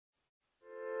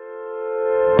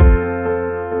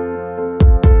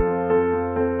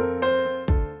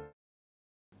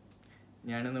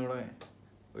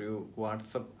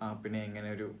WhatsApp ആപ്പിനെ എങ്ങനെ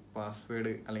ഒരു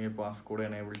password അല്ലെങ്കിൽ പാസ്കോഡ്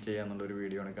എനേബിൾ ചെയ്യാന്നുള്ളൊരു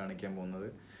വീഡിയോ ആണ് കാണിക്കാൻ പോകുന്നത്.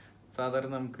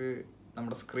 സാധാരണ നമുക്ക്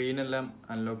നമ്മുടെ സ്ക്രീനെല്ലാം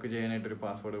അൺലോക്ക് ചെയ്യാനായിട്ടൊരു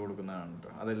പാസ്വേഡ് കൊടുക്കുന്നതാണ് കേട്ടോ,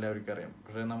 അതെല്ലാവർക്കും അറിയാം.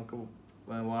 പക്ഷേ നമുക്ക്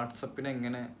വാട്സപ്പിന്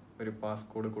എങ്ങനെ ഒരു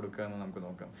പാസ്കോഡ് കൊടുക്കാമെന്ന് നമുക്ക്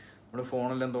നോക്കാം. നമ്മുടെ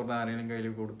ഫോണെല്ലാം തുറന്ന് ആരെങ്കിലും കയ്യിൽ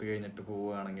കൊടുത്തു കഴിഞ്ഞിട്ട്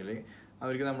പോവുകയാണെങ്കിൽ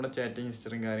അവർക്ക് നമ്മുടെ ചാറ്റിംഗ്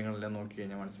ഹിസ്റ്ററിയും കാര്യങ്ങളെല്ലാം നോക്കി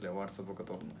കഴിഞ്ഞാൽ മനസ്സിലാവും വാട്സപ്പൊക്കെ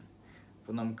തുറന്ന്.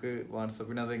 അപ്പോൾ നമുക്ക്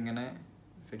വാട്സപ്പിന് അതെങ്ങനെ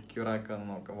സെക്യൂർ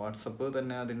ആക്കാമെന്ന് നോക്കാം. വാട്സപ്പ്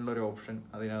തന്നെ അതിനുള്ളൊരു ഓപ്ഷൻ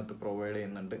അതിനകത്ത് പ്രൊവൈഡ്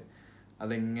ചെയ്യുന്നുണ്ട്.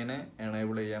 അതെങ്ങനെ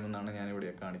എനേബിൾ ചെയ്യാമെന്നാണ്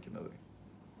ഞാനിവിടെ കാണിക്കുന്നത്.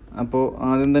 അപ്പോൾ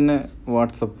ആദ്യം തന്നെ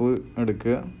വാട്സപ്പ്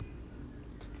എടുക്കുക.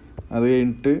 അത്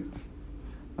കഴിഞ്ഞിട്ട്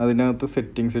അതിനകത്ത്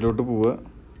സെറ്റിങ്സിലോട്ട് പോവുക.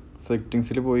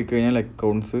 സെറ്റിങ്സിൽ പോയി കഴിഞ്ഞാൽ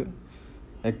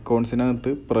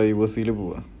അക്കൗണ്ട്സിനകത്ത് പ്രൈവസിയിൽ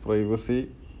പോവുക. പ്രൈവസി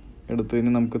എടുത്ത്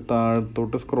കഴിഞ്ഞാൽ നമുക്ക്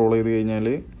താഴത്തോട്ട് സ്ക്രോൾ ചെയ്ത് കഴിഞ്ഞാൽ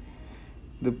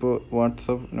ഇതിപ്പോൾ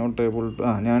വാട്സപ്പ് നോട്ട് ഏബിൾ ടു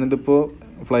ഞാനിതിപ്പോൾ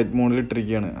ഫ്ലൈറ്റ് മോഡിൽ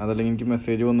ഇട്ടിരിക്കുകയാണ്. അതല്ലെങ്കിൽ എനിക്ക്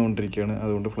മെസ്സേജ് വന്നുകൊണ്ടിരിക്കുകയാണ്,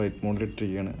 അതുകൊണ്ട് ഫ്ലൈറ്റ് മോഡിൽ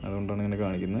ഇട്ടിരിക്കുകയാണ്. അതുകൊണ്ടാണ് ഇങ്ങനെ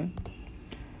കാണിക്കുന്നത്.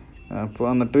 അപ്പോൾ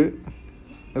എന്നിട്ട്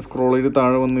സ്ക്രോൾ ചെയ്ത്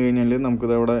താഴെ വന്നു കഴിഞ്ഞാൽ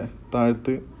നമുക്കിത് അവിടെ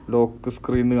താഴത്ത് ലോക്ക്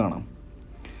സ്ക്രീൻ കാണാം.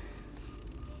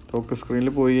 ലോക്ക്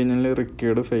സ്ക്രീനിൽ പോയി കഴിഞ്ഞാൽ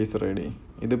റിക്വേർഡ് ഫേസ് ഐ ഡി.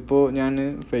 ഇതിപ്പോൾ ഞാൻ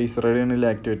ഫേസ് ഐ ഡിയാണ്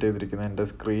ആക്ടിവേറ്റ് ചെയ്തിരിക്കുന്നത് എൻ്റെ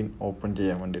സ്ക്രീൻ ഓപ്പൺ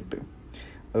ചെയ്യാൻ വേണ്ടിയിട്ട്.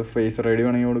 അത് ഫേസ് ഐ ഡി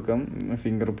വേണമെങ്കിൽ കൊടുക്കാം,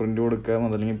 ഫിംഗർ പ്രിൻറ്റ് കൊടുക്കാം,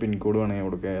 അതല്ലെങ്കിൽ പിൻകോഡ് വേണമെങ്കിൽ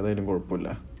കൊടുക്കാം, ഏതായാലും കുഴപ്പമില്ല.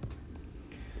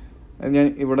 ഞാൻ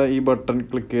ഇവിടെ ഈ ബട്ടൺ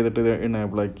ക്ലിക്ക് ചെയ്തിട്ട് ഇത്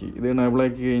എനേബിൾ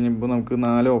ആക്കി കഴിഞ്ഞപ്പോൾ നമുക്ക്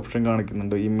 4 ഓപ്ഷൻ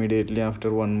കാണിക്കുന്നുണ്ട്. Immediately,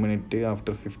 after 1 minute,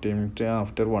 after 15 minute,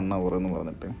 after 1 അവർ എന്ന്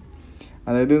പറഞ്ഞിട്ട്.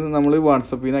 അതായത് നമ്മൾ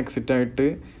വാട്സപ്പിൽ നിന്ന് എക്സിറ്റ് ആയിട്ട്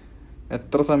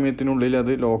എത്ര സമയത്തിനുള്ളിൽ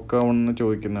അത് ലോക്ക് ആവണമെന്ന്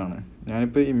ചോദിക്കുന്നതാണ്.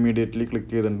 ഞാനിപ്പോൾ ഇമ്മീഡിയറ്റ്ലി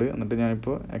ക്ലിക്ക് ചെയ്തിട്ടുണ്ട്. എന്നിട്ട്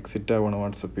ഞാനിപ്പോൾ എക്സിറ്റ് ആവുകയാണ്.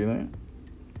 വാട്സപ്പിൽ നിന്ന്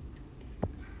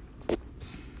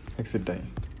എക്സിറ്റായി.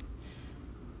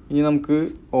 ഇനി നമുക്ക്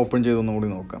ഓപ്പൺ ചെയ്തൊന്നും കൂടി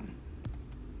നോക്കാം.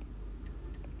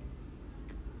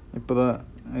 ഇപ്പോൾ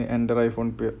എൻ്റെ ഐഫോൺ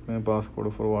പാസ്കോഡ്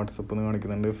ഫോർ വാട്സപ്പ് എന്ന്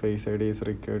കാണിക്കുന്നുണ്ട്. Face I D is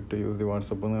required to use the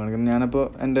WhatsApp എന്ന് കാണിക്കുന്നത്. ഞാനപ്പോൾ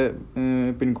എൻ്റെ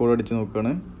പിൻകോഡ് അടിച്ച്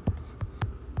നോക്കുകയാണ്.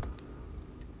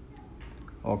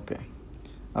 ഓക്കെ,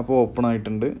 അപ്പോൾ ഓപ്പൺ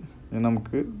ആയിട്ടുണ്ട്.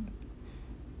 നമുക്ക്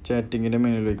ചാറ്റിങ്ങിൻ്റെ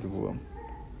മെനുവിലേക്ക് പോകാം.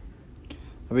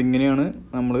 അപ്പോൾ ഇങ്ങനെയാണ്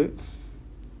നമ്മൾ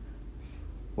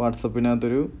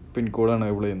വാട്സപ്പിനകത്തൊരു പിൻകോഡ്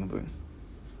എനേബിൾ ചെയ്യുന്നത്.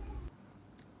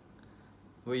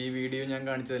 അപ്പോൾ ഈ വീഡിയോ ഞാൻ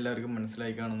കാണിച്ചത് എല്ലാവർക്കും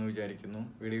മനസ്സിലായി കാണുമെന്ന് വിചാരിക്കുന്നു.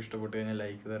 വീഡിയോ ഇഷ്ടപ്പെട്ട് കഴിഞ്ഞാൽ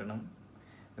ലൈക്ക് തരണം.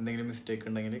 എന്തെങ്കിലും മിസ്റ്റേക്ക്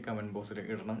ഉണ്ടെങ്കിൽ കമൻറ്റ് ബോക്സിൽ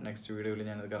ഇടണം. നെക്സ്റ്റ് വീഡിയോയിൽ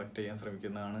ഞാനത് കറക്റ്റ് ചെയ്യാൻ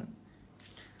ശ്രമിക്കുന്നതാണ്.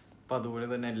 അപ്പോൾ അതുപോലെ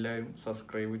തന്നെ എല്ലാവരും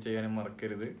സബ്സ്ക്രൈബ് ചെയ്യാനും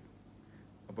മറക്കരുത്.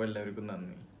 അപ്പോൾ എല്ലാവർക്കും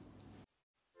നന്ദി.